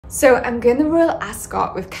So I'm going to Royal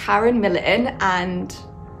Ascot with Karen Milton and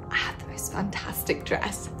I have the most fantastic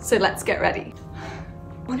dress. So let's get ready.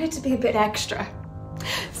 I want it to be a bit extra.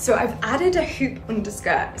 So I've added a hoop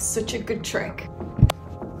underskirt, such a good trick.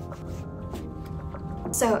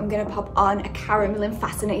 So I'm gonna pop on a Karen Milton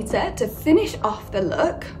fascinator to finish off the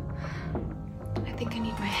look. I think I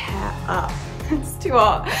need my hair up. It's too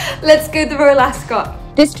hot. Let's go to the Royal Ascot.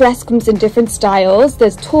 This dress comes in different styles.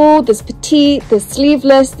 There's tall, there's petite, there's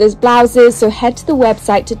sleeveless, there's blouses. So head to the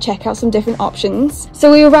website to check out some different options.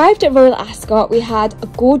 So we arrived at Royal Ascot. We had a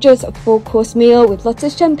gorgeous 4-course meal with lots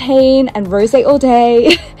of champagne and rosé all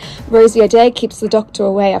day. Rosé all day keeps the doctor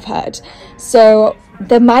away, I've heard. So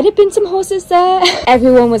there might have been some horses there.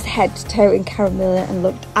 Everyone was head to toe in Karen Milton and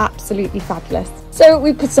looked absolutely fabulous. So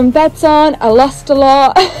we put some bets on. I lost a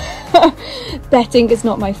lot. Betting is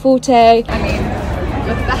not my forte. I mean,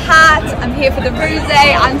 look at the hat. I'm here for the rosé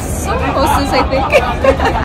and some horses, I think.